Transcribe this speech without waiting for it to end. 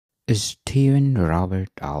Stephen Robert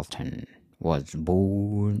Alton was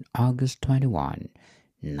born August 21,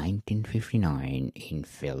 1959 in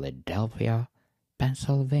Philadelphia,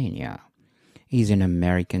 Pennsylvania. He's an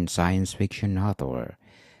American science fiction author.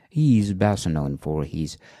 He is best known for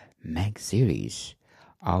his Meg series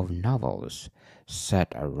of novels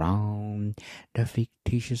set around the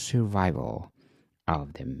fictitious survival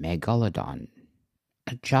of the Megalodon,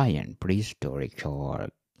 a giant prehistoric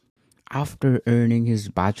shark. After earning his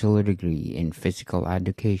bachelor degree in physical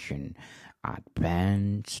education at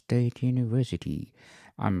Penn State University,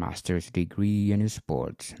 a master's degree in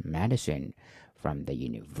sports medicine from the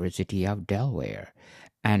University of Delaware,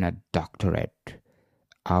 and a doctorate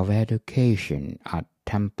of education at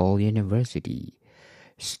Temple University,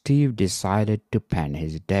 Steve decided to pen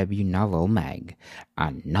his debut novel Meg,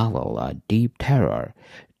 a novel of deep terror,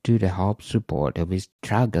 to the help support of his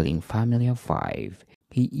struggling family of five.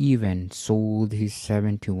 He even sold his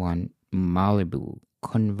 '71 Malibu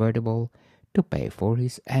convertible to pay for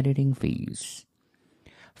his editing fees.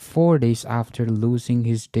 4 days after losing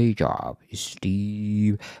his day job,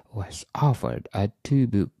 Steve was offered a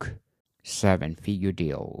two-book, seven-figure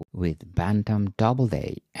deal with Bantam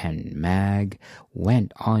Doubleday, and Meg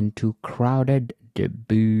went on to crowded the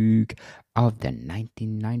book of the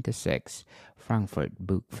 1996 Frankfurt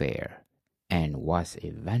Book Fair and was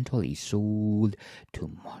eventually sold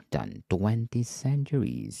to more than 20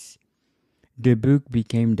 centuries. The book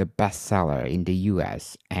became the bestseller in the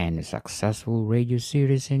US and a successful radio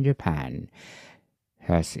series in Japan,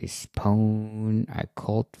 has spawned a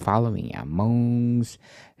cult following amongst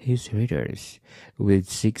his readers, with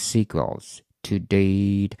 6 sequels to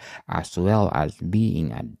date, as well as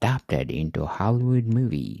being adapted into a Hollywood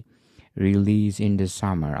movie. Released in the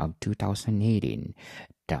summer of 2018,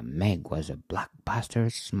 The Meg was a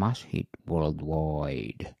blockbuster smash hit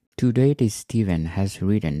worldwide. To date, Steven has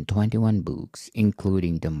written 21 books,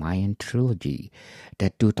 including the Mayan trilogy,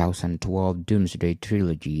 the 2012 Doomsday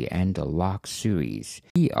Trilogy, and the Locke series.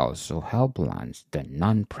 He also helped launch the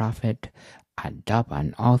non-profit Adopt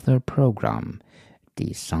an Author program,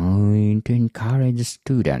 designed to encourage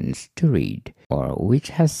students to read, or which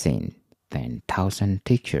has seen 10,000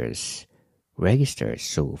 teachers registered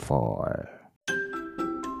so far.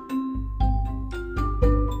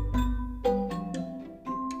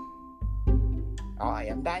 Hi,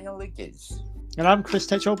 I'm Daniel Lucas. And I'm Chris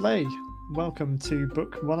Techoblay. Welcome to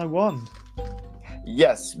Book 101.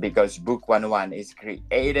 Yes, because Book 101 is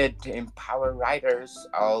created to empower writers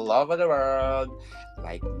all over the world,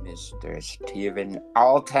 like Mr. Stephen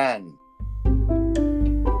Alton.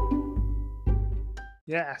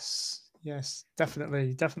 Yes,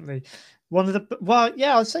 definitely. I'd say one of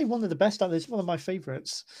the best. It's one of my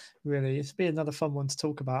favourites, really. It'd be another fun one to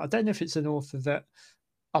talk about. I don't know if it's an author that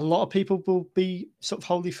a lot of people will be sort of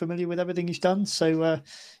wholly familiar with everything he's done. So,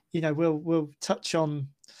 we'll touch on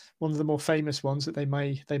one of the more famous ones that they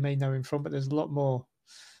may know him from, but there's a lot more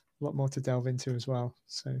to delve into as well.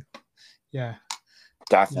 So, yeah,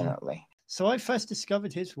 definitely. Yeah. So I first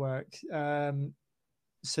discovered his work.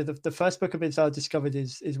 So the first book of his I discovered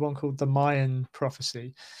is one called The Mayan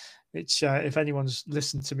Prophecy, which if anyone's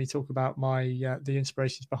listened to me talk about my the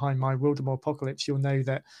inspirations behind my Wildemore Apocalypse, you'll know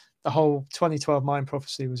that the whole 2012 Mayan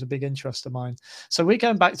Prophecy was a big interest of mine. So we're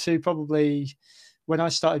going back to probably when I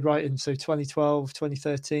started writing, so 2012,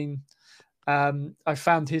 2013. I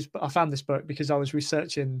found this book because I was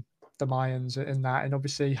researching the Mayans and that, and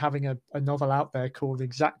obviously having a novel out there called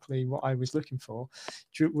exactly what I was looking for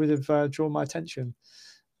would have drawn my attention.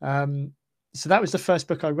 So that was the first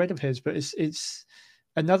book I read of his, but it's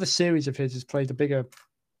another series of his has played a bigger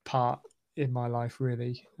part in my life,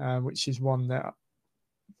 really, which is one that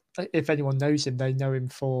if anyone knows him, they know him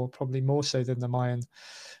for probably more so than the Mayan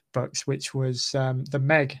books, which was the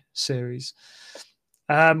Meg series,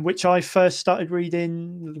 which I first started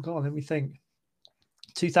reading, let me think,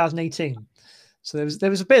 2018. So there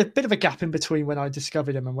was a bit of a gap in between when I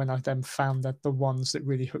discovered him and when I then found that the ones that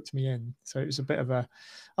really hooked me in. So it was a bit of I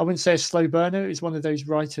wouldn't say a slow burner. It was one of those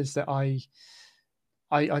writers that I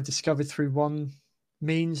discovered through one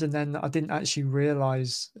means, and then I didn't actually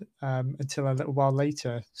realize until a little while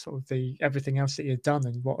later sort of everything else that he had done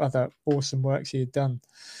and what other awesome works he had done,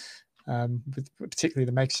 particularly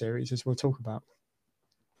the Meg series, as we'll talk about.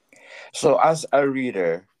 So as a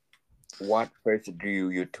reader, what first drew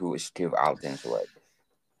you to Steve Alton's work?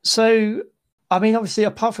 So, I mean, obviously,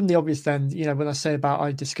 apart from the obvious, then, when I say about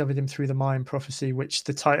I discovered him through the Mayan Prophecy, which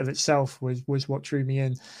the title itself was what drew me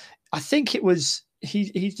in. I think it was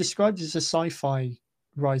he's described as a sci-fi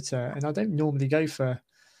writer, and I don't normally go for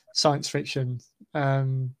science fiction.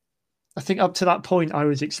 I think up to that point, I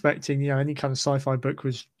was expecting, any kind of sci-fi book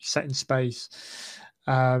was set in space,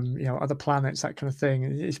 other planets, that kind of thing.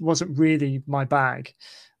 It wasn't really my bag.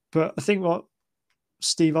 But I think what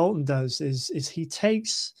Steve Alton does is he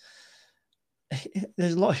takes.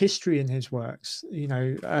 There's a lot of history in his works,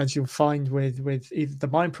 as you'll find with the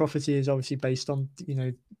Mayan prophecy is obviously based on,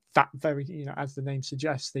 that very, as the name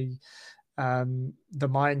suggests, the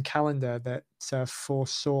Mayan calendar that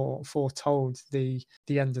foretold the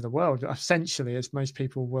end of the world, essentially, as most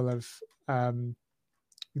people will have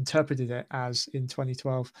interpreted it as in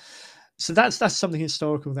 2012. So that's something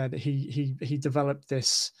historical there, that he developed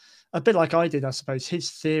this a bit like I did, I suppose, his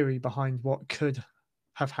theory behind what could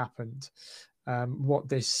have happened, what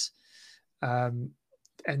this end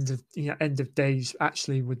of days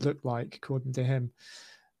actually would look like, according to him.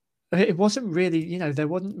 It wasn't really, there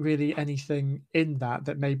wasn't really anything in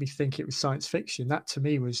that made me think it was science fiction. That to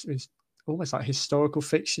me was almost like historical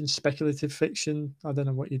fiction, speculative fiction. I don't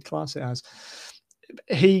know what you'd class it as.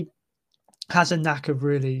 He has a knack of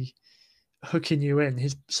really hooking you in.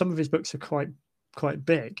 Some of his books are quite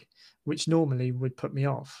big, which normally would put me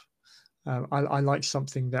off. I like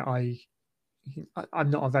something that I'm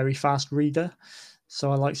not a very fast reader, so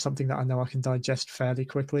I like something that I know I can digest fairly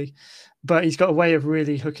quickly. But he's got a way of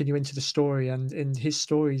really hooking you into the story, and in his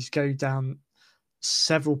stories go down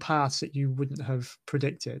several paths that you wouldn't have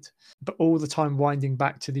predicted, but all the time winding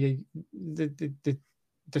back to the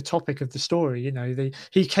topic of the story.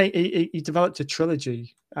 He developed a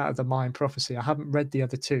trilogy out of the Mayan prophecy. I haven't read the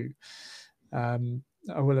other two, I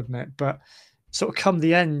will admit, but sort of come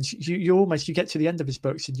the end, you get to the end of his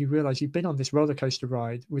books and you realize you've been on this roller coaster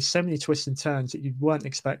ride with so many twists and turns that you weren't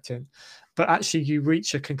expecting, but actually you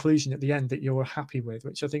reach a conclusion at the end that you're happy with,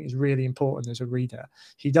 which I think is really important as a reader.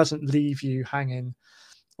 He doesn't leave you hanging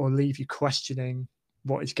or leave you questioning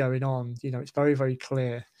what is going on. It's very, very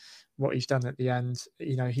clear what he's done at the end.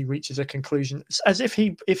 He reaches a conclusion as if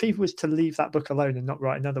he was to leave that book alone and not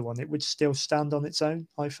write another one, it would still stand on its own,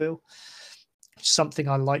 I feel. Something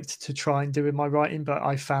I liked to try and do in my writing, but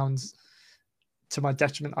I found, to my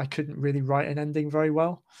detriment, I couldn't really write an ending very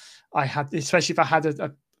well. Especially if I had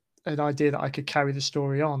an idea that I could carry the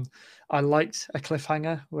story on, I liked a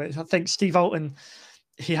cliffhanger. Which I think Steve Alton,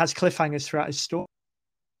 he has cliffhangers throughout his story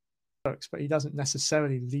books, but he doesn't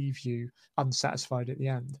necessarily leave you unsatisfied at the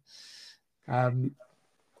end.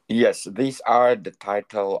 Yes, these are the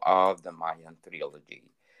title of the Mayan trilogy: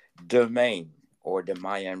 Domain, or the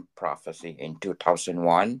Mayan prophecy in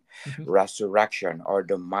 2001, Resurrection, or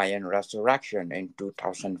the Mayan resurrection in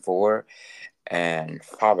 2004, and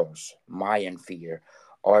Phobos, Mayan fear,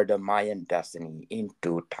 or the Mayan destiny in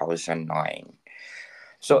 2009.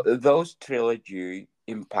 So those trilogy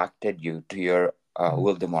impacted you to your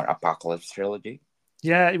Wildermore Apocalypse trilogy?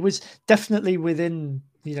 Yeah, it was definitely within,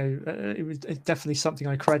 it was definitely something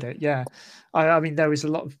I credit. Yeah. I mean, there was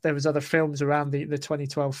other films around the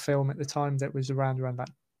 2012 film at the time that was around about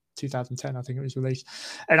 2010, I think it was released.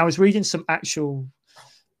 And I was reading some actual,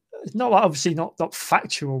 not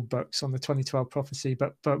factual books on the 2012 prophecy,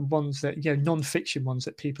 but ones that, non-fiction ones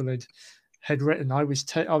that people had written. I was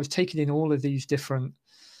taking in all of these different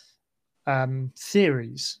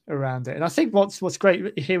theories around it, and I think what's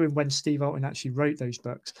great hearing when Steve Alton actually wrote those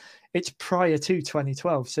books, it's prior to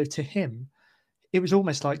 2012, so to him it was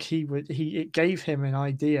almost like it gave him an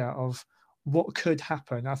idea of what could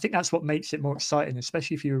happen. I think that's what makes it more exciting,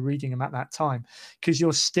 especially if you were reading them at that time, because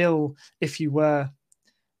you're still, if you were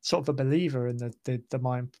sort of a believer in the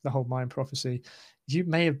whole Mayan prophecy, you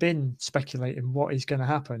may have been speculating what is going to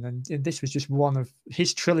happen, and this was just one of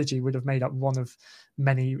his trilogy. Would have made up one of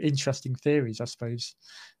many interesting theories, I suppose,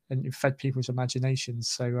 and it fed people's imaginations.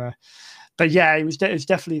 So, but yeah, it was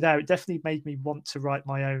definitely there. It definitely made me want to write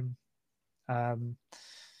my own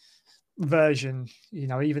version.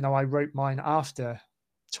 Even though I wrote mine after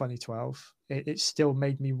 2012, it still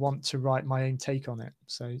made me want to write my own take on it.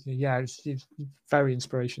 So yeah, it's very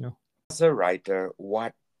inspirational. As a writer,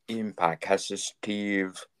 what impact has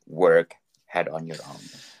Steve's work had on your own?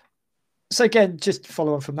 So again, just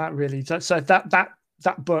follow on from that, really. So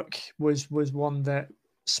that book was one that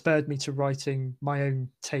spurred me to writing my own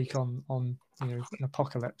take on an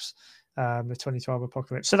apocalypse, the 2012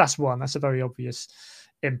 apocalypse. So that's a very obvious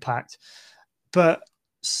impact. But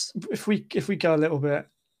if we go a little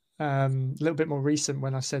bit more recent,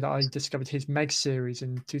 when I said I discovered his Meg series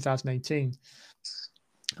in 2018,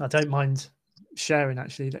 I don't mind sharing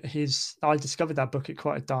actually that I discovered that book at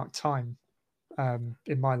quite a dark time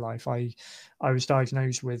in my life. I was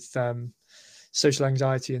diagnosed with social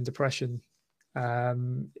anxiety and depression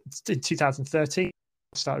in 2013. I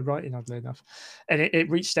started writing, oddly enough, and it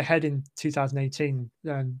reached a head in 2018,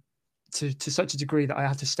 and to such a degree that I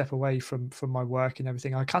had to step away from my work and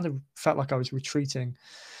everything. I kind of felt like I was retreating.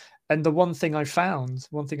 And the one thing I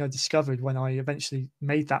discovered when I eventually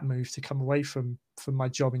made that move to come away from my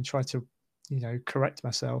job and try to, correct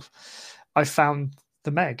myself, I found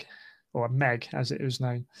the Meg, or Meg as it was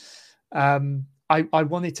known. I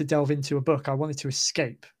wanted to delve into a book. I wanted to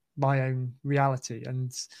escape my own reality,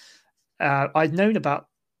 and I'd known about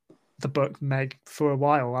the book Meg for a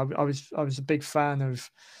while. I was a big fan of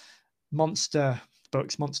monster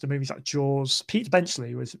books, monster movies like Jaws. Peter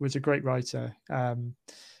Benchley was a great writer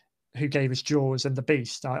who gave us Jaws and The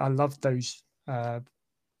Beast. I loved those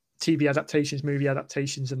TV adaptations, movie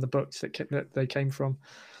adaptations, and the books that they came from.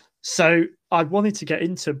 So I wanted to get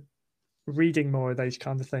into reading more of those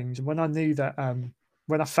kind of things. And when I knew that,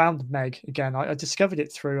 when I found Meg again, I discovered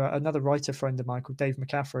it through another writer friend of mine called Dave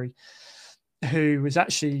McCaffrey, who was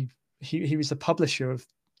actually, he was the publisher of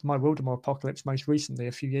My Wildemore Apocalypse most recently,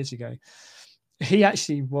 a few years ago. He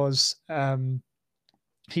actually was,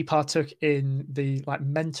 he partook in the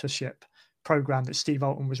mentorship program that Steve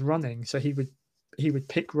Alton was running. So he would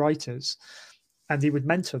pick writers and he would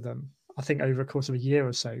mentor them, I think over a course of a year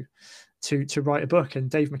or so, to write a book. And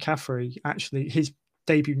Dave McCaffrey, actually, his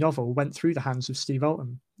debut novel went through the hands of Steve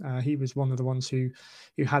Alton. He was one of the ones who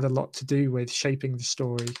had a lot to do with shaping the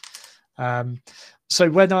story. So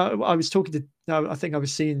when I was talking to, I think I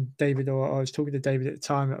was seeing David, or I was talking to David at the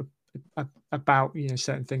time about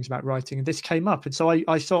certain things about writing, and this came up, and so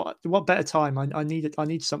I thought, what better time? I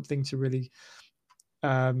need something to really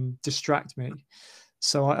distract me.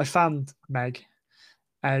 So I found Meg,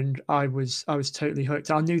 and I was totally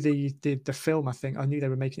hooked. I knew the film. I think I knew they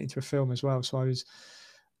were making it into a film as well. So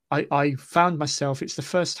I found myself. It's the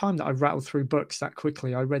first time that I rattled through books that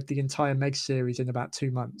quickly. I read the entire Meg series in about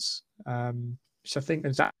 2 months. So I think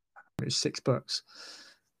it was 6 books,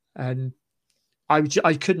 and I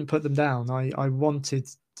couldn't put them down. I wanted.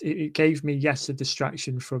 It gave me, yes, a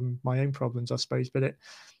distraction from my own problems, I suppose, but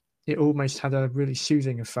it almost had a really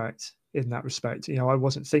soothing effect in that respect. I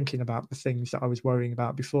wasn't thinking about the things that I was worrying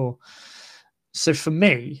about before. So for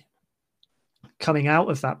me, coming out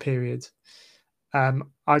of that period,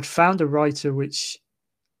 I'd found a writer which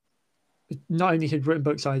not only had written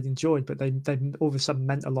books I'd enjoyed, but they all of a sudden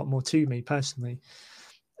meant a lot more to me personally.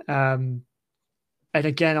 And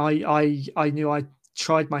again, I knew I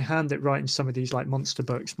tried my hand at writing some of these monster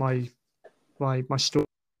books. My story,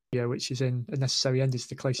 which is in A Necessary End, is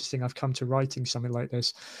the closest thing I've come to writing something like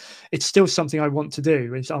this. It's still something I want to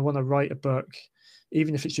do. I want to write a book,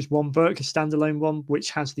 even if it's just one book, a standalone one,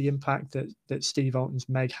 which has the impact that Steve Alton's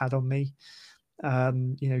Meg had on me.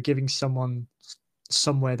 Giving someone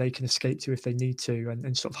somewhere they can escape to if they need to,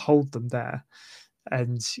 and sort of hold them there,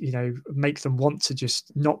 and make them want to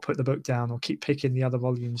just not put the book down or keep picking the other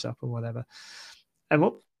volumes up or whatever. And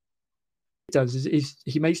what he does is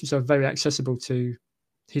he makes himself very accessible to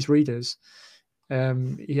his readers.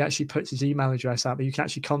 He actually puts his email address out, but you can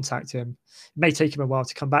actually contact him. It may take him a while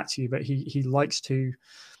to come back to you, but he likes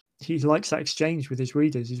that exchange with his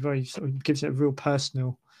readers. He's very sort of gives it a real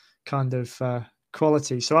personal kind of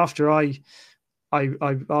quality. So after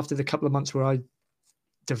after the couple of months where I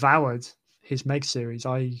devoured his Meg series,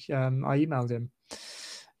 I emailed him.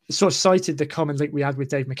 Sort of cited the common link we had with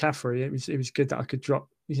Dave McCaffrey. It was good that I could drop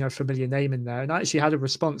a familiar name in there, and I actually had a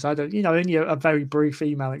response. I had only a very brief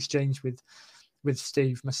email exchange with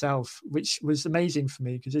Steve myself, which was amazing for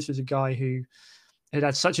me, because this was a guy who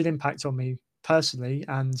had such an impact on me personally,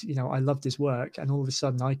 and I loved his work. And all of a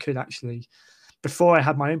sudden, I could actually, before I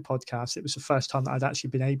had my own podcast, it was the first time that I'd actually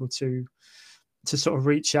been able to sort of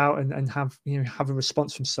reach out and have a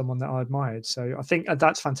response from someone that I admired. So I think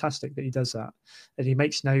that's fantastic that he does that, and he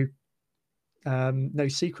makes no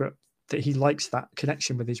secret that he likes that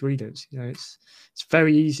connection with his readers. It's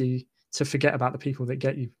very easy to forget about the people that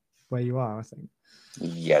get you where you are, I think.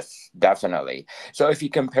 Yes, definitely. So if you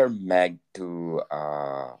compare Meg to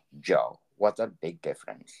Joe, what's a big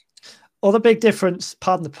difference? Well, the big difference,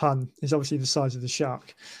 pardon the pun, is obviously the size of the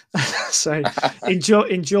shark. So in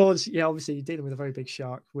Jaws, yeah, obviously you're dealing with a very big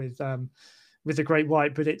shark with the great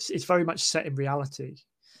white, but it's very much set in reality.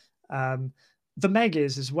 The Meg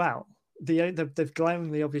is as well. The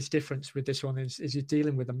glaringly obvious difference with this one is you're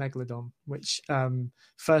dealing with a megalodon, which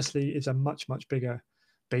firstly is a much, much bigger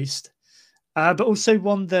beast, but also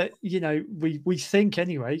one that we think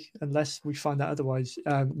anyway, unless we find out otherwise,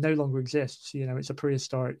 no longer exists. It's a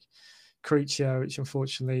prehistoric creature which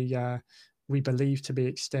unfortunately we believe to be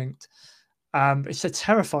extinct. It's a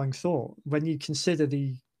terrifying thought when you consider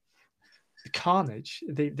the carnage,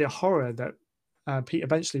 the horror that Peter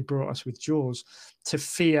Benchley brought us with Jaws, to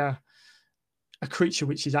fear a creature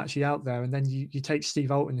which is actually out there, and then you take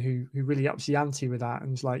Steve Alton, who really ups the ante with that,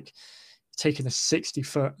 and is like taking a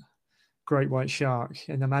 60-foot great white shark,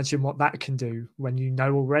 and imagine what that can do when you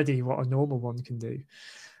know already what a normal one can do.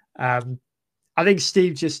 I think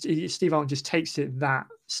Steve Alton just takes it that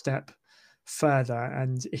step further,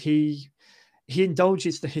 and he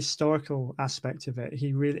indulges the historical aspect of it.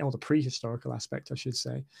 Or the prehistorical aspect, I should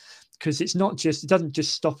say, because it doesn't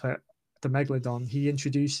just stop at the megalodon. He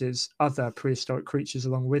introduces other prehistoric creatures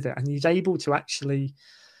along with it, and he's able to actually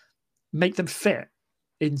make them fit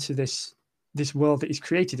into this world that he's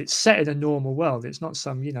created. It's set in a normal world. It's not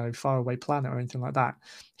some, faraway planet or anything like that.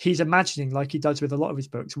 He's imagining, like he does with a lot of his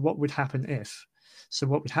books, what would happen if. So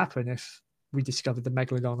what would happen if we discovered the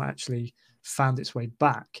megalodon actually found its way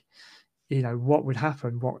back? What would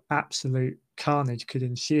happen? What absolute carnage could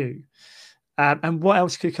ensue? And what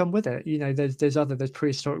else could come with it? There's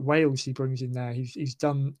prehistoric whales he brings in there. He's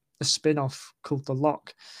done a spin-off called The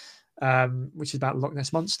Loch, which is about Loch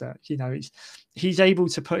Ness Monster. He's able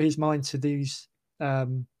to put his mind to these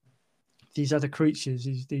other creatures,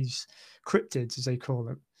 these cryptids, as they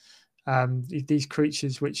call them. These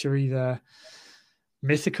creatures which are either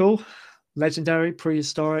mythical, legendary,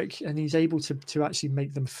 prehistoric, and he's able to actually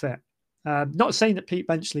make them fit. Not saying that Pete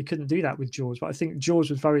Benchley couldn't do that with Jaws, but I think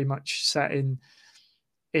Jaws was very much set in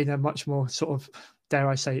a much more sort of, dare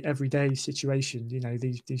I say, everyday situation.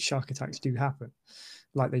 These shark attacks do happen,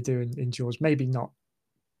 like they do in Jaws. Maybe not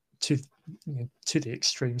to the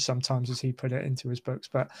extreme sometimes, as he put it into his books,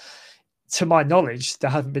 but to my knowledge,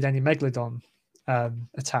 there haven't been any megalodon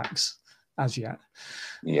attacks as yet.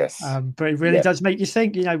 Yes. But it really does make you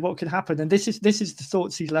think, what could happen. And this is the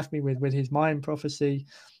thoughts he's left me with his Mayan prophecy.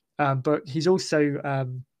 But he's also,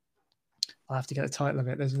 I'll have to get the title of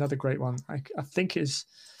it. There's another great one. I think I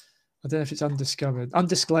don't know if it's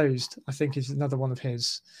Undisclosed, I think, is another one of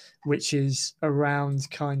his, which is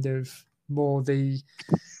around kind of more the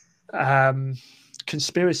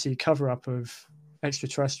conspiracy cover-up of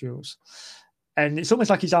extraterrestrials. And it's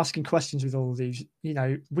almost like he's asking questions with all of these.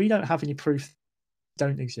 We don't have any proof they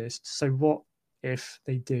don't exist. So what if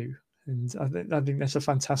they do? And I think that's a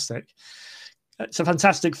fantastic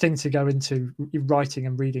thing to go into writing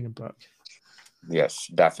and reading a book. Yes,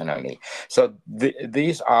 definitely. So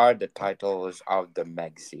these are the titles of the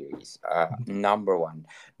Meg series. Number 1,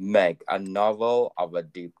 Meg, a novel of a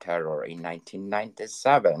deep terror in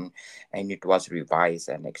 1997, and it was revised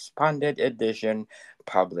and expanded edition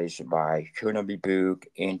published by Shinobi Book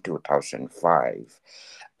in 2005.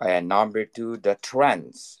 And number 2, The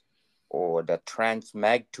Trance, or The Trance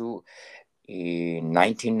Meg 2 in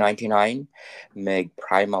 1999, Meg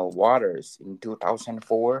Primal Waters in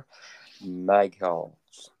 2004, Meg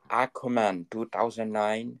Hill's Aquaman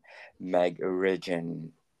 2009, Meg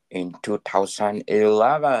Origin in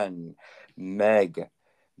 2011, Meg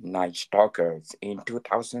Night Stalkers in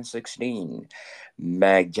 2016,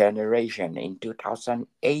 Meg Generation in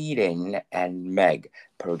 2018, and Meg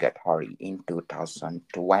Purgatory in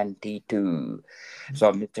 2022.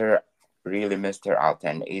 So Mr.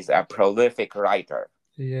 Alton is a prolific writer.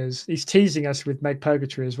 He is. He's teasing us with Meg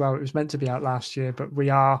Purgatory as well. It was meant to be out last year, but we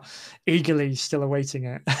are eagerly still awaiting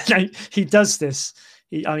it. He does this.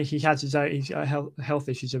 He has his own health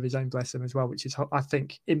issues of his own, bless him, as well, which is, I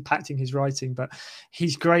think, impacting his writing. But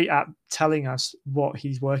he's great at telling us what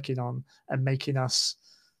he's working on and making us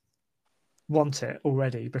want it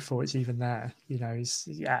already before it's even there. I'm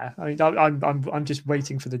just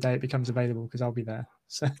waiting for the day it becomes available, because I'll be there.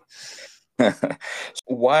 So,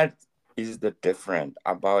 what is the different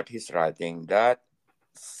about his writing that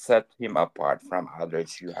set him apart from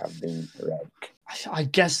others you have been read? I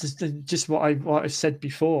guess just what I said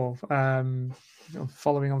before.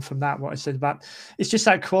 Following on from that, what I said about, it's just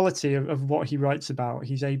that quality of what he writes about.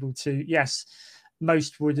 He's able to, yes,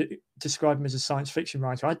 most would describe him as a science fiction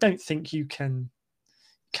writer. I don't think you can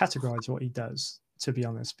categorize what he does, to be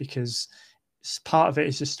honest, because part of it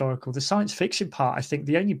is historical. The science fiction part, I think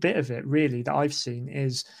the only bit of it really that I've seen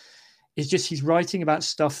is just he's writing about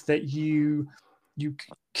stuff that you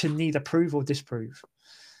can neither prove or disprove.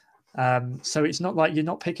 So it's not like you're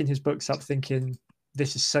not picking his books up thinking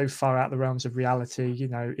this is so far out the realms of reality.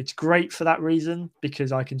 It's great for that reason,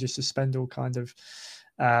 because I can just suspend all kind of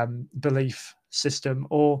belief system.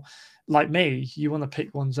 Or like me, you want to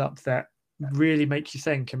pick ones up that really make you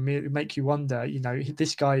think and make you wonder,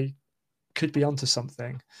 this guy could be onto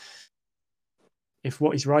something if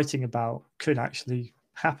what he's writing about could actually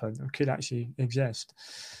happen or could actually exist.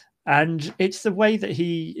 And it's the way that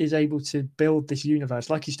he is able to build this universe,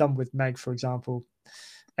 like he's done with Meg, for example,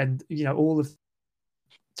 and all of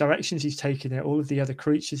directions he's taken it, all of the other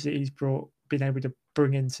creatures that he's brought been able to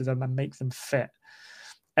bring into them and make them fit.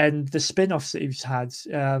 And the spin-offs that he's had,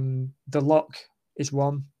 The Lock is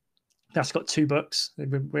one. That's got 2 books.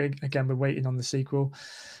 We're waiting on the sequel.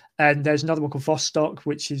 And there's another one called Vostok,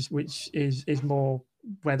 which is more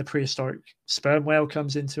where the prehistoric sperm whale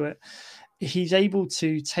comes into it. He's able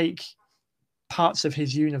to take parts of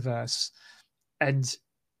his universe and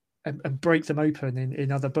break them open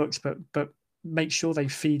in other books, but make sure they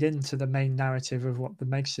feed into the main narrative of what the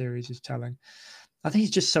Meg series is telling. I think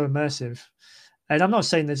he's just so immersive. And I'm not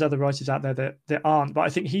saying there's other writers out there that aren't, but I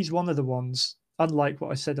think he's one of the ones, unlike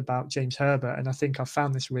what I said about James Herbert, and I think I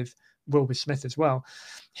found this with Wilbur Smith as well.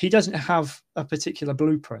 He doesn't have a particular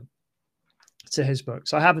blueprint to his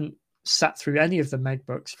books. I haven't sat through any of the Meg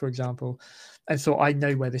books, for example, and thought, I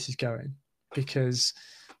know where this is going, because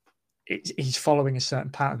he's following a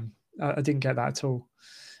certain pattern. I didn't get that at all.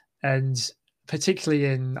 And particularly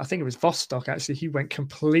in, I think it was Vostok, actually, he went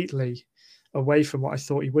completely away from what I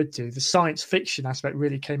thought he would do. The science fiction aspect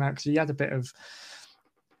really came out because he had a bit of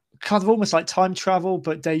kind of almost like time travel,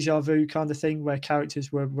 but deja vu kind of thing, where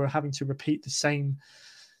characters were having to repeat the same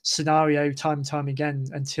scenario time and time again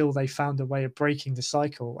until they found a way of breaking the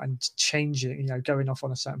cycle and changing, going off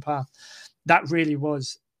on a certain path. That really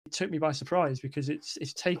was, it took me by surprise, because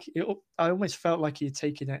I almost felt like he had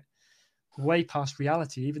taken it way past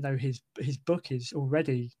reality, even though his book is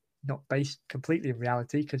already not based completely in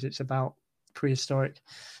reality, because it's about prehistoric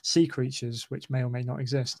sea creatures which may or may not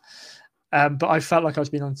exist. But I felt like I was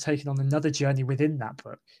being taken on another journey within that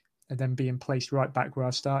book, and then being placed right back where I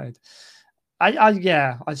started. I'd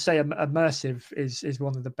say immersive is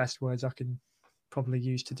one of the best words I can probably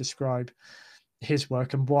use to describe his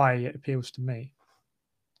work and why it appeals to me.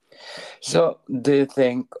 So do you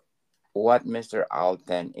think what Mr.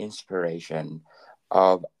 Alton inspiration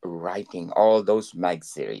of writing all those Meg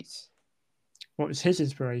series? What was his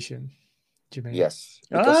inspiration, do you mean? Yes.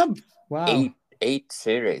 Because wow. Eight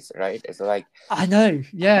series, right? It's like, I know.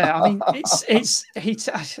 Yeah. I mean, it's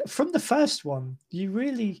from the first one, you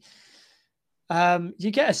really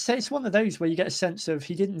you get it's one of those where you get a sense of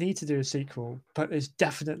he didn't need to do a sequel, but there was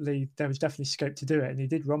definitely scope to do it, and he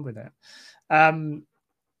did run with it.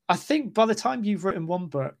 I think by the time you've written one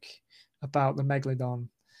book about the Megalodon,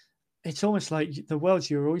 it's almost like the world's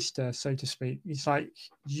your oyster, so to speak. It's like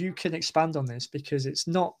you can expand on this because it's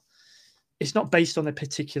not based on a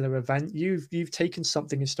particular event. You've taken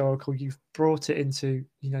something historical, you've brought it into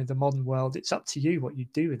the modern world. It's up to you what you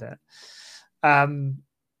do with it.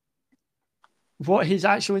 What his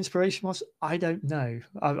actual inspiration was, I don't know.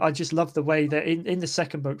 I just love the way that in the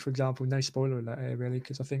second book, for example, no spoiler alert here really,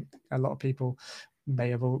 because I think a lot of people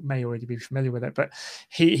may already be familiar with it, but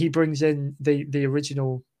he brings in the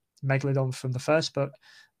original Megalodon from the first book,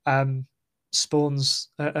 spawns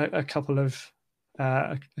a couple of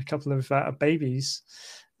babies.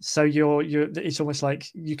 So it's almost like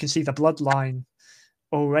you can see the bloodline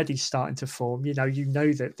already starting to form. You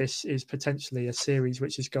know that this is potentially a series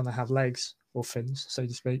which is going to have legs or fins, so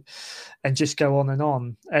to speak, and just go on and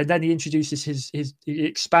on. And then he introduces he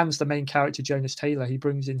expands the main character, Jonas Taylor. He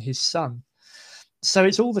brings in his son. So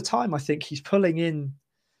it's all the time, I think, he's pulling in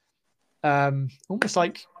almost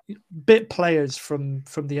like bit players from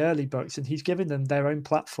the early books, and he's giving them their own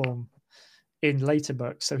platform in later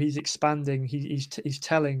books. So he's expanding, he's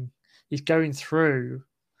going through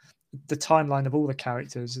the timeline of all the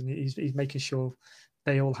characters, and he's making sure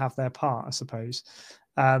they all have their part, I suppose.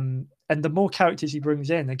 And the more characters he brings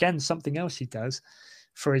in, again, something else he does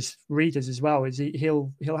for his readers as well is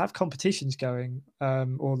he'll have competitions going,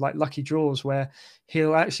 or like lucky draws, where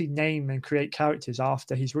he'll actually name and create characters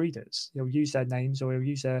after his readers. He'll use their names, or he'll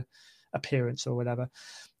use their appearance or whatever.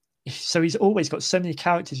 So he's always got so many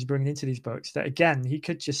characters he's bringing into these books that, again, he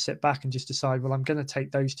could just sit back and just decide, well, I'm going to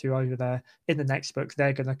take those two over there in the next book.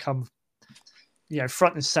 They're going to come,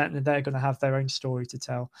 front and center, and they're going to have their own story to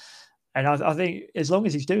tell. And I think as long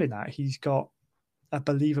as he's doing that, he's got a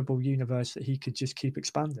believable universe that he could just keep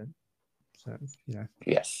expanding. So,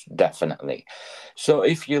 Yes, definitely. So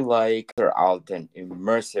if you like Mr. Alton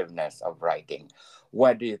immersiveness of writing,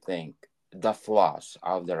 what do you think the flaws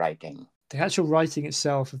of the writing? The actual writing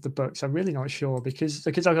itself of the books, I'm really not sure, because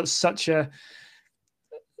I've got such a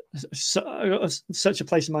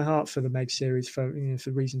place in my heart for the Meg series for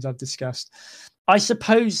reasons I've discussed. I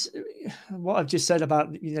suppose what I've just said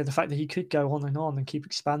about the fact that he could go on and keep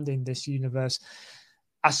expanding this universe,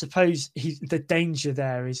 I suppose the danger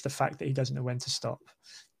there is the fact that he doesn't know when to stop,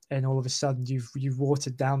 and all of a sudden you've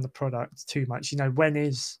watered down the product too much.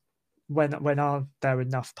 When are there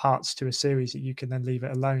enough parts to a series that you can then leave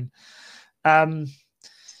it alone?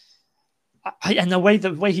 and the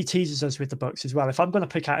way he teases us with the books as well. If I'm going to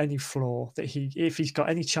pick out any flaw that if he's got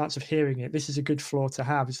any chance of hearing it, this is a good flaw to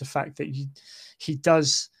have. Is the fact that he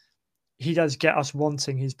does get us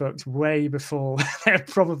wanting his books way before they're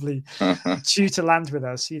probably due to land with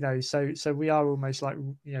us. So we are almost like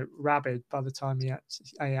rabid by the time he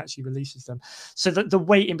actually releases them. So the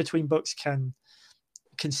wait in between books can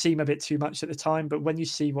seem a bit too much at the time, but when you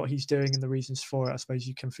see what he's doing and the reasons for it, I suppose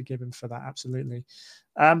you can forgive him for that, absolutely.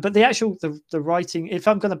 But the writing, if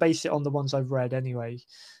I'm going to base it on the ones I've read anyway,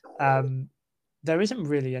 there isn't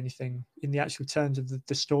really anything in the actual terms of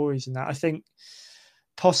the stories and that. I think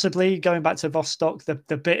possibly going back to Vostok,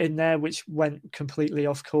 the bit in there which went completely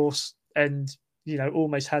off course and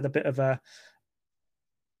almost had a bit of a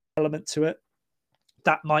element to it,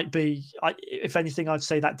 that might be, if anything, I'd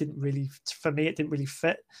say that didn't really, for me, it didn't really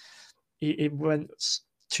fit. It went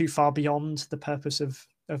too far beyond the purpose of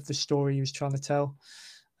the story he was trying to tell.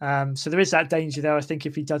 So there is that danger there. I think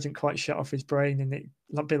if he doesn't quite shut off his brain and it,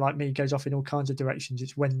 a bit like me, goes off in all kinds of directions,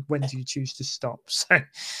 it's when do you choose to stop? So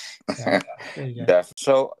yeah, there you go.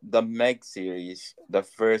 So the Meg series, the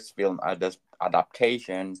first film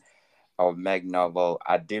adaptation of Meg novel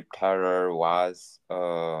A Deep Terror was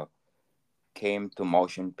came to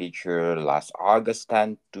motion picture last August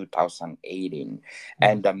 10, 2018.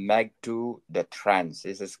 And the Meg 2, The Trance,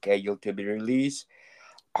 is scheduled to be released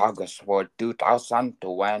August 4,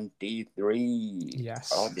 2023.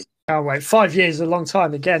 Yes. Can't wait. 5 years is a long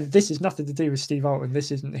time. Again, this is nothing to do with Steve Alten.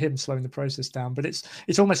 This isn't him slowing the process down, but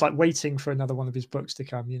it's almost like waiting for another one of his books to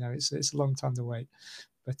come. It's a long time to wait.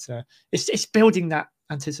 But it's building that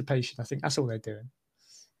anticipation. I think that's all they're doing.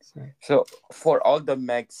 So for all the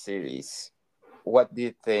Meg series, what do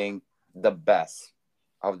you think the best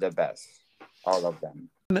of the best? All of them.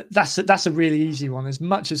 That's a really easy one. As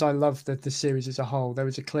much as I love the series as a whole, there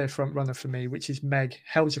was a clear front runner for me, which is Meg,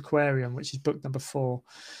 Hell's Aquarium, which is book number 4.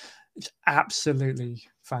 It's absolutely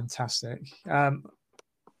fantastic.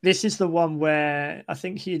 This is the one where I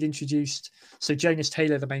think he had introduced, so Jonas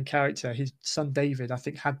Taylor, the main character, his son David, I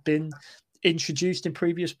think had been introduced in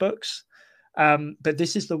previous books. But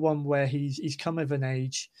this is the one where he's come of an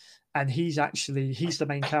age and he's the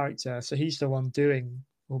main character. So he's the one doing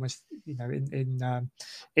almost, in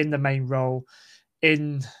the main role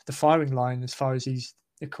in the firing line as far as these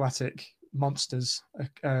aquatic monsters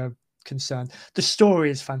are concerned. The story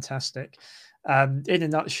is fantastic. In a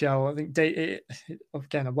nutshell, I think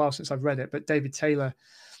again, a while since I've read it, but David Taylor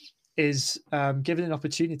is given an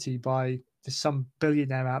opportunity by some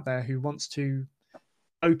billionaire out there who wants to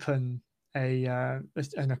open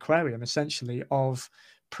an aquarium essentially of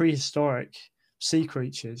prehistoric sea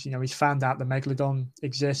creatures. He's found out the megalodon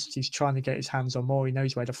exists. He's trying to get his hands on more. He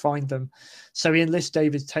knows where to find them. So he enlists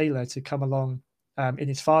David Taylor to come along in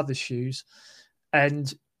his father's shoes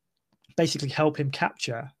and basically help him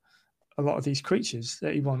capture a lot of these creatures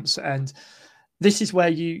that he wants. And this is where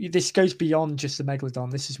this goes beyond just the megalodon.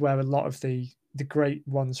 This is where a lot of the great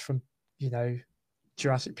ones from,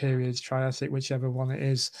 Jurassic periods, Triassic, whichever one it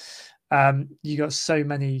is, you got so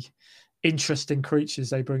many interesting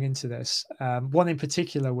creatures they bring into this. One in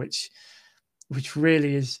particular, which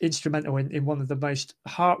really is instrumental in one of the most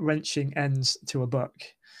heart-wrenching ends to a book,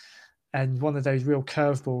 and one of those real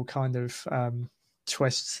curveball kind of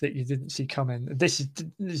twists that you didn't see coming. This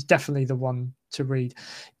is definitely the one to read.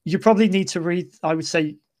 You probably need to read. I would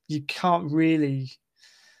say you can't really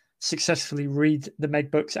successfully read the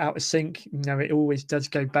Meg books out of sync. It always does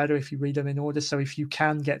go better if you read them in order. So if you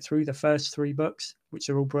can get through the first 3 books, which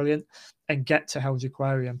are all brilliant, and get to Hell's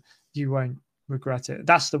Aquarium, you won't regret it.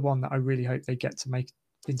 That's the one that I really hope they get to make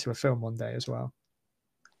into a film one day as well.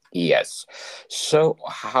 Yes. So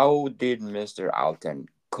how did Mr. Alten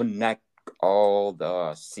connect all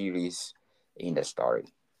the series in the story?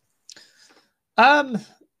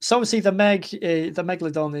 So obviously the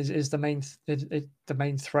megalodon is the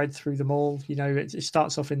main thread through them all. It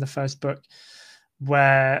starts off in the first book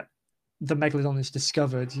where the megalodon is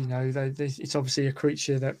discovered. It's obviously a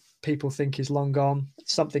creature that people think is long gone.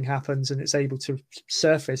 Something happens and it's able to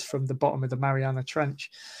surface from the bottom of the Mariana Trench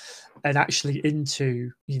and actually into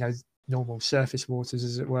normal surface waters,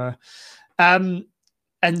 as it were. And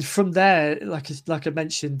from there, like I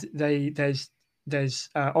mentioned, there's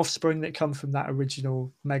offspring that come from that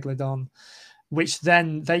original megalodon, which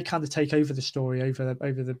then they kind of take over the story over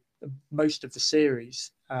the most of the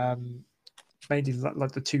series, mainly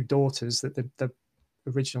like the 2 daughters that the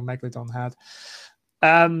original megalodon had,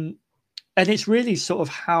 and it's really sort of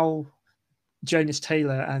how Jonas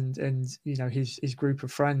Taylor and his group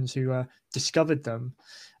of friends who discovered them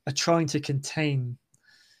are trying to contain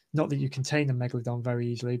not that you contain a megalodon very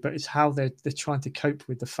easily, but it's how they're trying to cope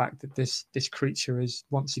with the fact that this creature is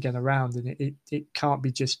once again around, and it can't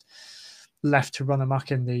be just left to run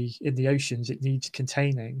amok in the oceans. It needs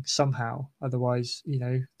containing somehow, otherwise,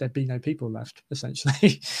 there'd be no people left,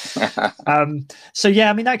 essentially. So yeah,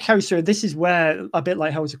 I mean, that carries through. This is where, a bit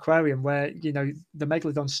like Hell's Aquarium, where the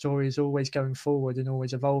megalodon story is always going forward and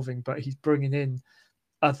always evolving, but he's bringing in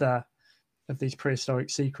other of these prehistoric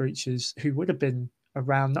sea creatures who would have been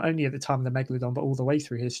around not only at the time of the megalodon but all the way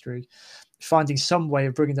through history, finding some way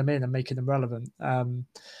of bringing them in and making them relevant. And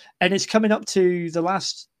it's coming up to the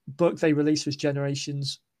last book they released was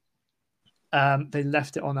Generations. They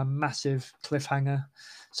left it on a massive cliffhanger.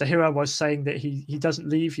 So here I was saying that he doesn't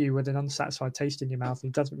leave you with an unsatisfied taste in your mouth. He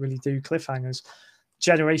doesn't really do cliffhangers.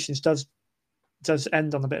 Generations does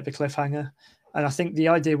end on a bit of a cliffhanger. And I think the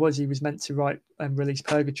idea was he was meant to write and release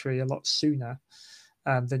Purgatory a lot sooner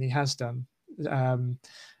than he has done.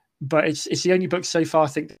 But it's the only book so far I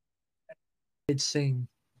think I'd seen.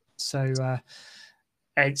 So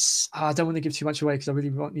it's I don't want to give too much away because I really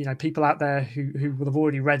want people out there who will have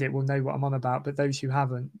already read it will know what I'm on about. But those who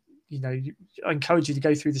haven't, I encourage you to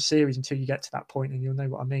go through the series until you get to that point, and you'll know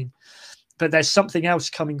what I mean. But there's something else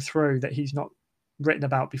coming through that he's not written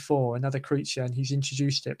about before, another creature, and he's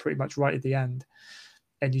introduced it pretty much right at the end,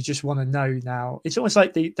 and you just want to know now. It's almost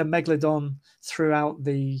like the megalodon throughout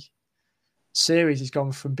the series has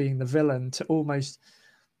gone from being the villain to almost,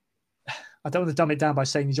 I don't want to dumb it down by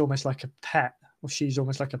saying he's almost like a pet, or she's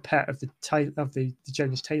almost like a pet of the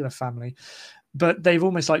Jonas Taylor family, but they've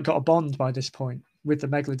almost like got a bond by this point with the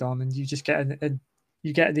megalodon, and you just get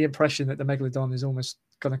you get the impression that the megalodon is almost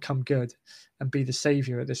going to come good and be the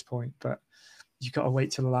savior at this point, but you've got to wait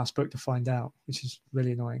till the last book to find out, which is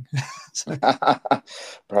really annoying.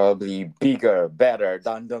 Probably bigger, better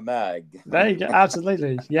than the Meg. There you go.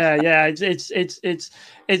 Absolutely. Yeah. It's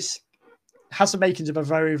has the makings of a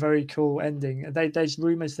very, very cool ending. There's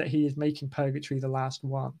rumors that he is making Purgatory the last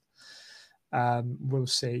one. We'll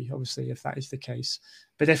see, obviously, if that is the case.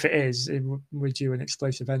 But if it is, it would do an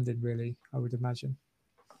explosive ending, really, I would imagine.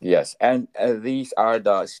 Yes, and these are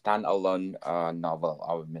the standalone novel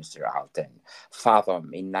of Mr. Alton.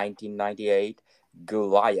 Fathom in 1998,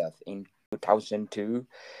 Goliath in 2002,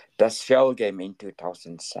 The Shell Game in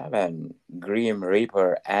 2007, Grim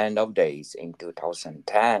Reaper End of Days in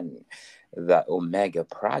 2010, The Omega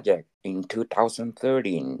Project in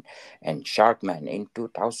 2013, and Sharkman in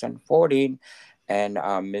 2014, and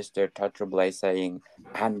Mr. Tetrablade saying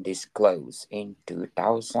Undisclosed in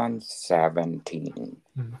 2017.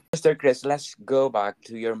 Mr. Chris, let's go back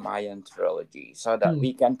to your Mayan trilogy so that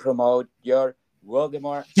we can promote your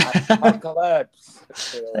Voldemort Apocalypse.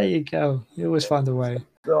 There you go. You always find a way.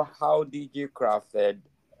 So how did you craft the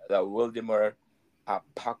Voldemort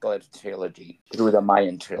Apocalypse trilogy through the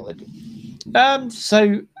Mayan trilogy?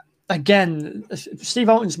 So again, Steve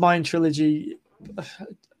Alton's Mayan trilogy,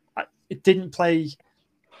 it didn't play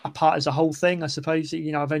a part as a whole thing, I suppose.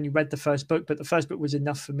 I've only read the first book, but the first book was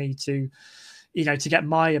enough for me to get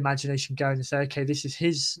my imagination going and say, okay, this is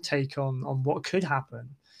his take on what could happen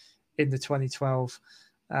in the 2012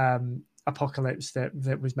 apocalypse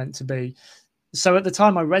that was meant to be. So at the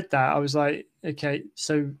time I read that, I was like, okay,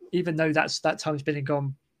 so even though that time's been and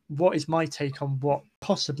gone, what is my take on what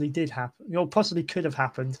possibly did happen, or possibly could have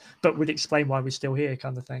happened, but would explain why we're still here,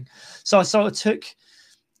 kind of thing. So I sort of took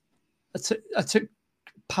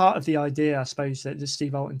part of the idea, I suppose, that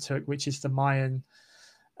Steve Alton took, which is the Mayan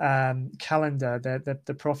calendar,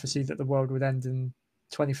 the prophecy that the world would end in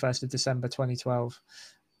 21st of December 2012.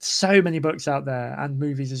 So many books out there and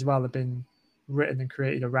movies as well have been written and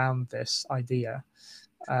created around this idea.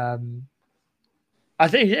 I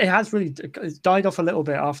think it has really died off a little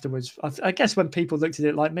bit afterwards. I guess when people looked at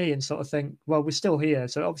it like me and sort of think, well, we're still here,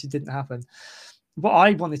 so it obviously didn't happen. What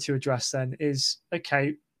I wanted to address then is,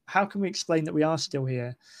 okay, how can we explain that we are still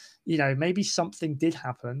here? Maybe something did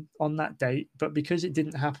happen on that date, but because it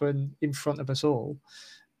didn't happen in front of us all,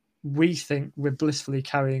 we think we're blissfully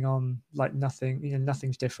carrying on like nothing,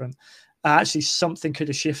 nothing's different. Actually, something could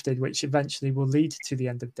have shifted, which eventually will lead to the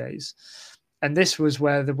end of days. And this was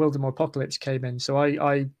where the Voldemort Apocalypse came in. So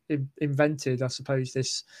I invented, I suppose,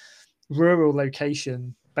 this rural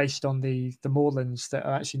location based on the moorlands that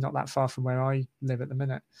are actually not that far from where I live at the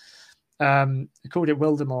minute. I called it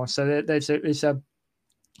Wildemore. So it's a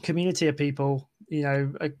community of people, a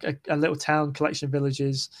little town, collection of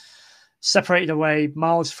villages, separated away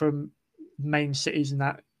miles from main cities, and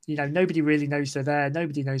that nobody really knows they're there.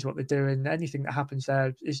 Nobody knows what they're doing. Anything that happens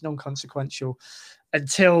there is non-consequential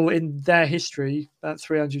until in their history, about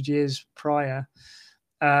 300 years prior,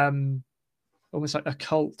 almost like a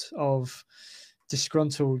cult of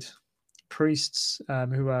disgruntled priests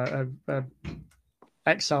who are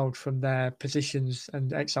exiled from their positions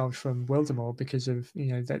and exiled from Wildemore because of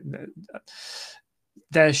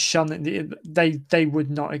their shunning. They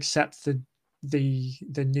would not accept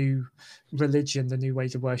the new religion, the new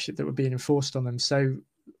ways of worship that were being enforced on them. So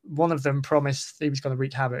one of them promised he was going to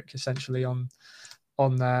wreak havoc essentially on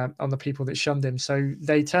the people that shunned him. So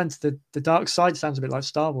they turned to the dark side. Sounds a bit like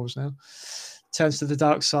Star Wars now. Turns to the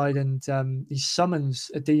dark side, and he summons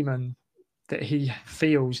a demon that he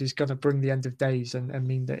feels is going to bring the end of days and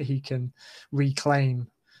mean that he can reclaim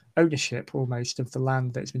ownership almost of the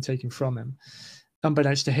land that's been taken from him.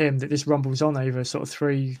 Unbeknownst to him, that this rumbles on over sort of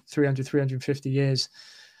 350 years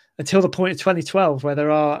until the point of 2012, where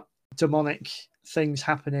there are demonic things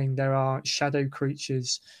happening. There are shadow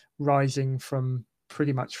creatures rising from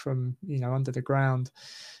pretty much from under the ground,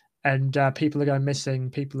 and people are going missing.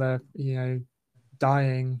 People are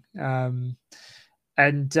dying, and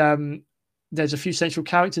there's a few central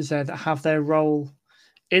characters there that have their role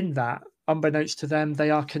in that. Unbeknownst to them, they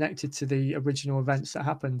are connected to the original events that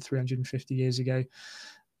happened 350 years ago.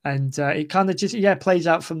 And it kind of just, plays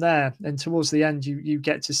out from there. And towards the end, you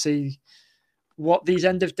get to see what these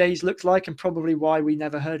end of days look like and probably why we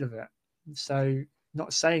never heard of it. So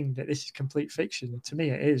not saying that this is complete fiction. To me,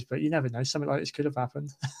 it is, but you never know. Something like this could have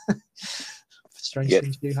happened. Strange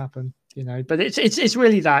things do happen, but it's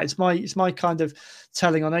really that it's my kind of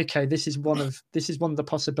telling on, okay, this is one of the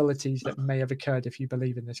possibilities that may have occurred if you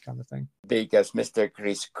believe in this kind of thing, because Mr.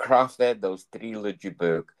 Chris crafted those trilogy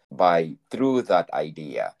book through that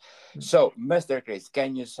idea. So Mr. Chris,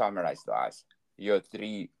 can you summarize to us your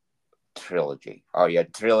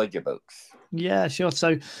trilogy books? Yeah, sure.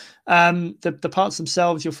 So the parts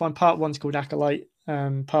themselves, you'll find part 1's called Acolyte,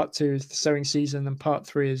 part 2 is The Sowing Season, and part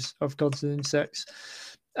 3 is Of Gods and Insects.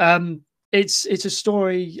 It's a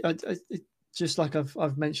story, just like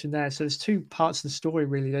I've mentioned there. So there's 2 parts of the story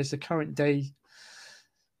really. There's the current day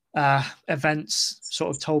events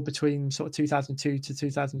sort of told between sort of 2002 to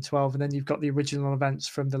 2012, and then you've got the original events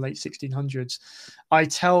from the late 1600s.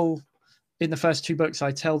 In the first 2 books,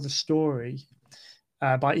 I tell the story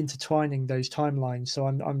by intertwining those timelines. So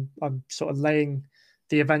I'm sort of laying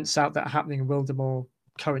the events out that are happening in Wildemore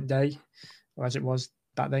current day, or as it was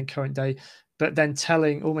back then, current day, but then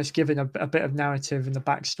almost giving a bit of narrative and the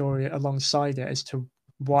backstory alongside it as to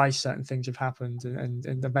why certain things have happened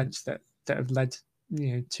and events that have led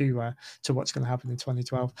to what's going to happen in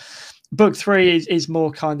 2012. Book 3 is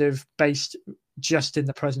more kind of based just in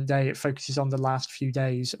the present day. It focuses on the last few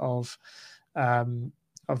days of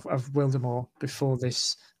Wildemore before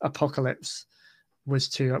this apocalypse was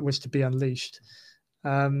to be unleashed.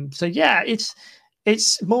 So yeah,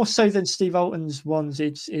 it's more so than Steve Alten's ones.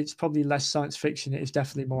 It's probably less science fiction. It is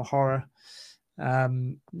definitely more horror,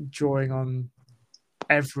 drawing on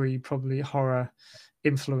every probably horror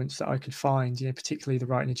influence that I could find, particularly the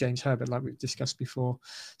writing of James Herbert, like we've discussed before.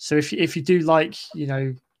 So if you do like,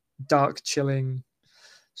 dark, chilling,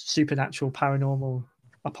 supernatural, paranormal,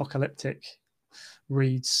 apocalyptic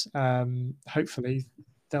reads, hopefully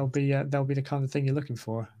they'll be the kind of thing you're looking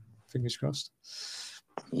for. Fingers crossed.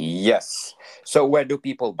 Yes. So where do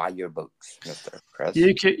people buy your books, Mr. Chris?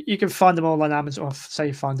 You can find them all on Amazon. Or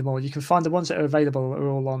say find them all. You can find the ones that are available are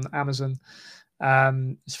all on Amazon.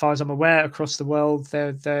 As far as I'm aware, across the world,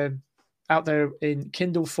 they're out there in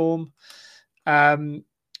Kindle form.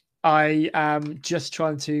 I am just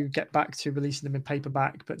trying to get back to releasing them in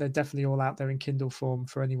paperback, but they're definitely all out there in Kindle form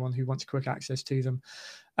for anyone who wants quick access to them.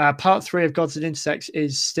 Part 3 of Gods and Insects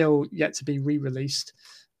is still yet to be re-released,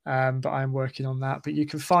 but I am working on that. But you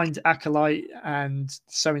can find Acolyte and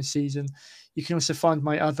Sowing Season. You can also find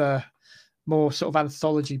my other more sort of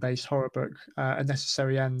anthology-based horror book, A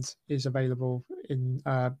Necessary End, is available in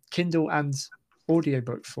Kindle and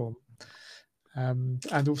audiobook form.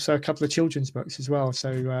 And also a couple of children's books as well.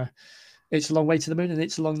 So It's a Long Way to the Moon and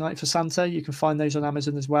It's a Long Night for Santa. You can find those on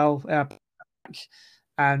Amazon as well.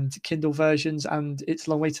 And Kindle versions, and It's a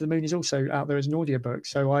Long Way to the Moon is also out there as an audiobook.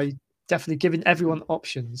 So I definitely giving everyone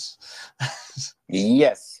options.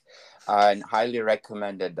 Yes, and highly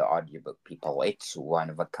recommended the audiobook, people. It's one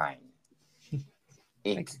of a kind.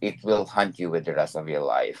 It will haunt you with the rest of your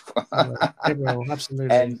life. It will,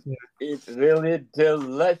 absolutely. And it's really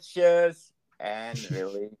delicious and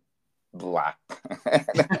really black.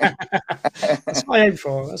 That's what I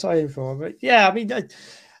aim for. But yeah, I mean,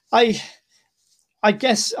 I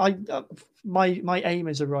guess my aim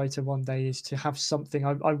as a writer one day is to have something.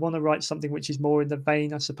 I want to write something which is more in the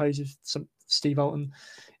vein, I suppose, of some Steve Alten.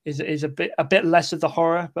 Is a bit less of the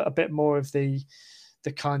horror, but a bit more of the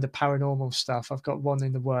the kind of paranormal stuff. I've got one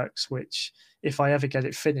in the works, which, if I ever get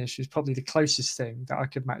it finished, is probably the closest thing that I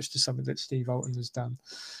could match to something that Steve Alten has done.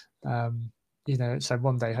 So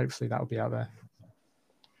one day, hopefully, that'll be out there.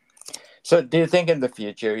 So do you think in the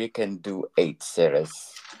future you can do 8 series,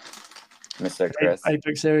 Mr. Chris?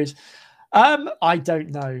 8-book series? I don't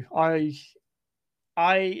know. I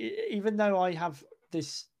even though I have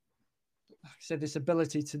this, like I said, this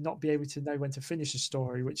ability to not be able to know when to finish a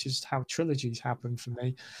story, which is how trilogies happen for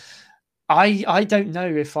me. I don't know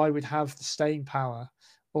if I would have the staying power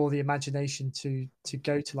or the imagination to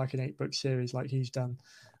go to like an 8-book series like he's done.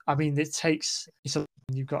 I mean,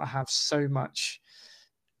 you've got to have so much.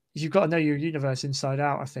 You've got to know your universe inside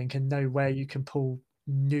out, I think, and know where you can pull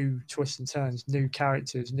new twists and turns, new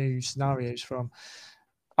characters, new scenarios from.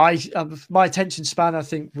 My attention span, I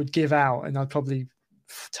think, would give out, and I'd probably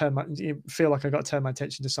feel like I got to turn my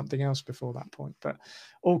attention to something else before that point. But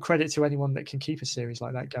all credit to anyone that can keep a series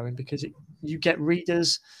like that going, because you get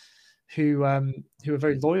readers who are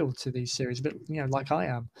very loyal to these series, a bit, like I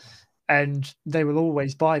am, and they will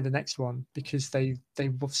always buy the next one because they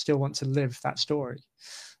will still want to live that story.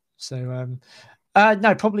 So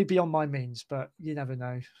no, probably beyond my means, but you never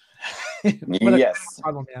know. Yes.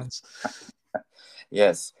 Time on my hands.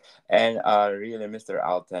 Yes, and really, Mr.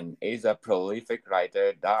 Alten is a prolific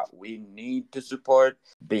writer that we need to support,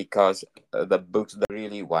 because the books are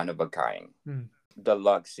really one of a kind. The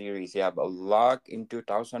Locke series, you have a Locke in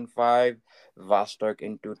 2005, Vostok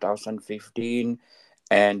in 2015,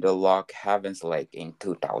 and the Locke Heaven's Lake in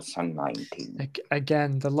 2019.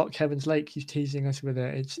 Again, the Locke Heaven's Lake, he's teasing us with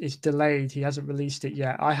it. It's delayed. He hasn't released it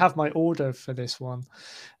yet. I have my order for this one.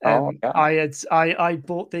 Yeah. I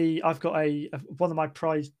bought I've got one of my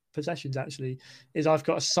prized possessions actually is I've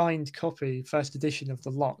got a signed copy, first edition of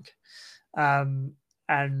the Locke, and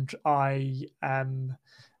I've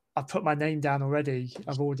put my name down already.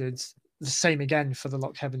 I've ordered the same again for the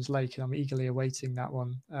Locke Heaven's Lake, and I'm eagerly awaiting that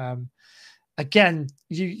one. Again,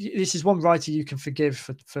 this is one writer you can forgive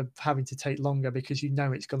for having to take longer, because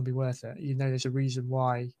it's going to be worth it. There's a reason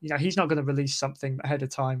why. He's not going to release something ahead of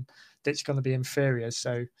time that's going to be inferior.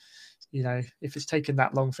 So, if it's taken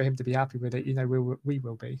that long for him to be happy with it, we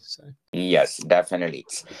will be. So yes, definitely,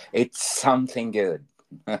 it's something good.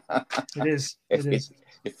 It is.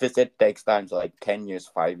 If it takes time, so like 10 years,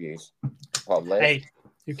 5 years, probably. Hey.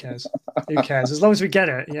 Who cares? Who cares? As long as we get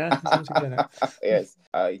it, yeah. As long as we get it. Yes,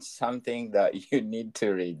 it's something that you need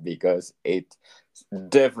to read because it's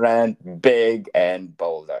different, big, and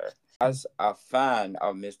bolder. As a fan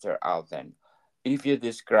of Mr. Alten, if you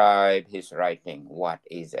describe his writing, what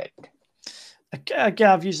is it?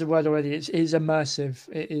 Again, I've used the word already. It is immersive.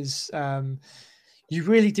 It is. You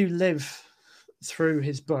really do live through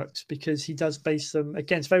his books, because he does base them.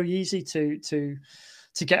 Again, it's very easy to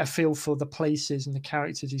get a feel for the places and the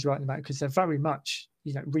characters he's writing about, because they're very much,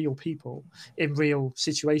 real people in real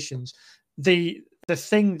situations. The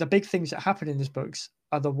big things that happen in his books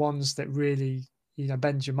are the ones that really,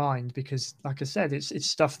 bend your mind, because, like I said, it's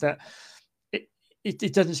stuff that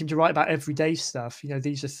it doesn't seem to write about everyday stuff.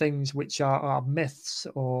 These are things which are myths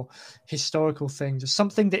or historical things, or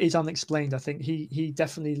something that is unexplained. I think he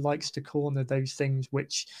definitely likes to corner those things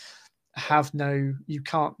which you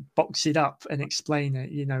can't box it up and explain it.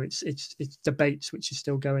 It's debates which are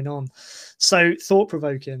still going on. So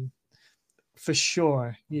thought-provoking for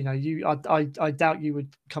sure. I doubt you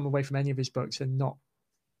would come away from any of his books and not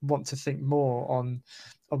want to think more on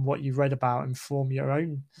what you've read about and form your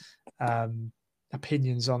own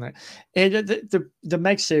opinions on it. The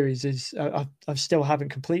Meg series is I still haven't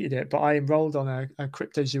completed it, but I enrolled on a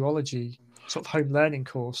cryptozoology sort of home learning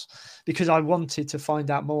course because I wanted to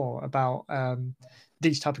find out more about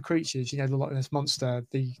these type of creatures, the Loch Ness monster,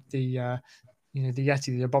 the Yeti,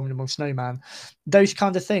 the abominable snowman, those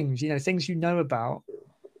kind of things, things about.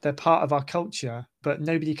 They're part of our culture, but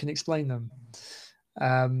nobody can explain them.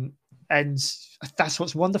 And that's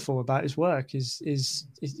what's wonderful about his work is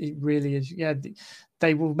it really is. Yeah,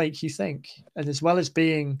 they will make you think, and as well as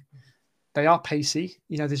they are pacey.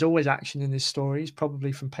 There's always action in his stories,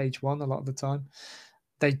 probably from page one a lot of the time.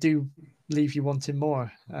 They do leave you wanting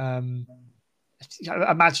more.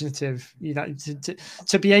 Imaginative,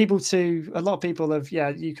 to be able to. A lot of people have,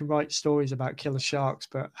 you can write stories about killer sharks,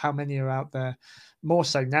 but how many are out there? More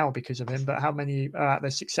so now because of him, but how many are out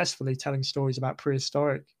there successfully telling stories about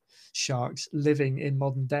prehistoric sharks living in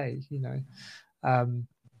modern day?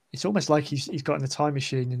 It's almost like he's got in a time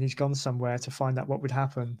machine and he's gone somewhere to find out what would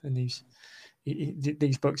happen. And these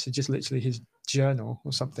books are just literally his journal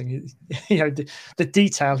or something. The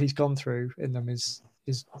detail he's gone through in them is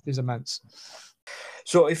immense.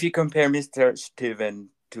 So if you compare Mr. Stephen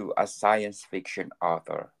to a science fiction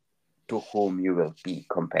author to whom you will be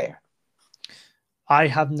compared? I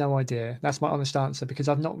have no idea. That's my honest answer, because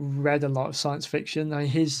I've not read a lot of science fiction. I mean,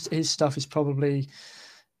 his stuff is probably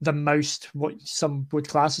the most what some would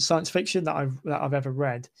class as science fiction that I've ever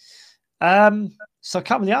read. So I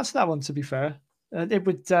can't really answer that one, to be fair.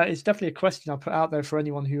 It's definitely a question I'll put out there for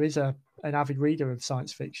anyone who is an avid reader of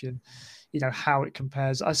science fiction. You know, how it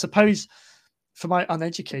compares. I suppose for my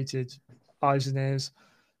uneducated eyes and ears,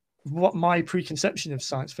 what my preconception of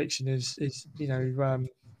science fiction is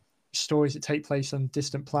stories that take place on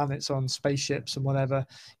distant planets, on spaceships and whatever.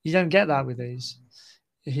 You don't get that with these.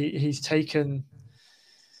 He's taken,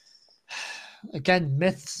 again,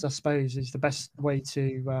 myths, I suppose, is the best way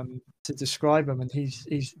to describe them, and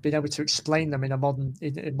he's been able to explain them in a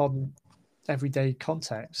modern everyday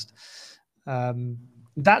context.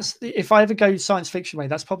 That's, if I ever go science fiction way,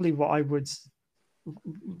 that's probably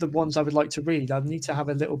the ones I would like to read. I need to have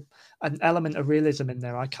an element of realism in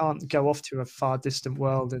there. I can't go off to a far distant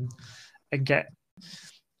world and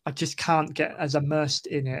I just can't get as immersed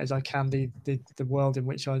in it as I can the world in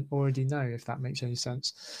which I already know, if that makes any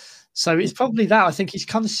sense. So it's probably that. I think he's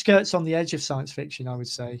kind of skirts on the edge of science fiction, I would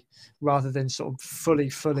say, rather than sort of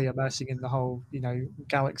fully immersing in the whole,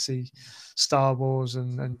 galaxy, Star Wars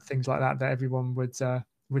and things like that everyone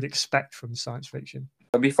would expect from science fiction.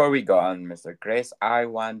 So before we go on, Mr. Chris, I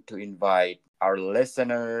want to invite our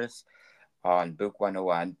listeners on Book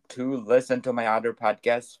 101 to listen to my other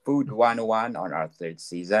podcast, Food 101, on our 3rd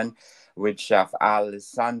season, with Chef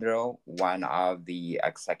Alessandro, one of the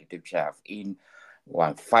executive chef in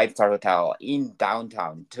one 5-star hotel in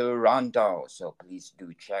downtown Toronto. So please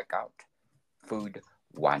do check out Food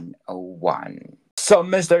 101. So,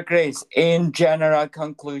 Mr. Chris, in general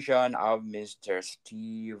conclusion of Mr.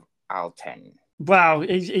 Steve Alten. Wow,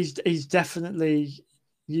 he's definitely,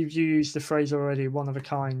 you used the phrase already, one of a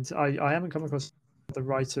kind. I haven't come across the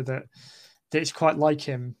writer that is quite like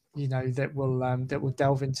him, that will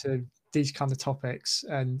delve into these kind of topics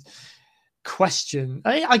and question.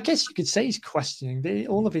 I guess you could say he's questioning.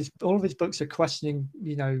 All of his books are questioning,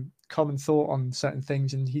 common thought on certain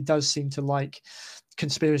things, and he does seem to like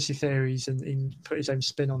conspiracy theories and put his own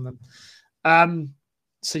spin on them.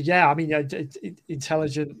 So yeah, I mean,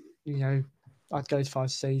 intelligent, I'd go as far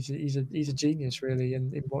as to say he's a genius, really,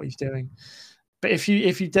 in what he's doing. But if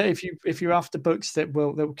you're after books that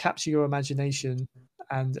will capture your imagination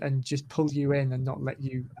and just pull you in and not let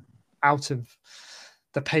you out of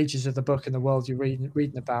the pages of the book and the world you're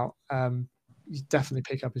reading about, you definitely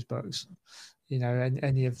pick up his books. And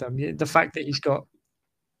any of them. The fact that he's got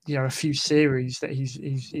a few series that he's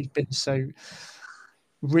been so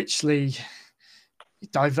richly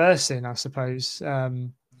diverse in, I suppose,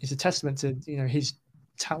 is a testament to his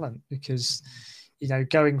talent, because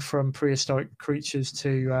going from prehistoric creatures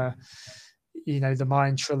to the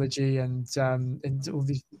Mayan trilogy and all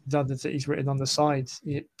these others that he's written on the side,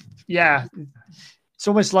 it's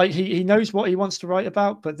almost like he knows what he wants to write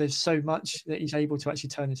about, but there's so much that he's able to actually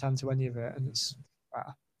turn his hand to any of it, and it's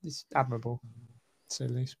admirable, to say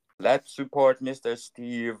the least. Let's support Mr.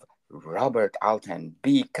 Steve Robert Alten,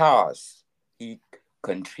 because he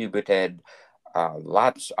contributed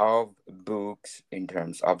lots of books in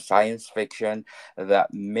terms of science fiction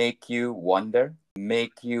that make you wonder,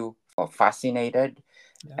 make you fascinated,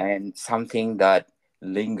 and something that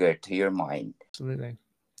linger to your mind. Absolutely.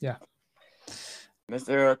 Yeah.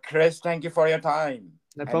 Mr. Chris, thank you for your time.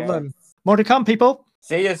 No problem. More to come, people.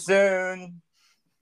 See you soon.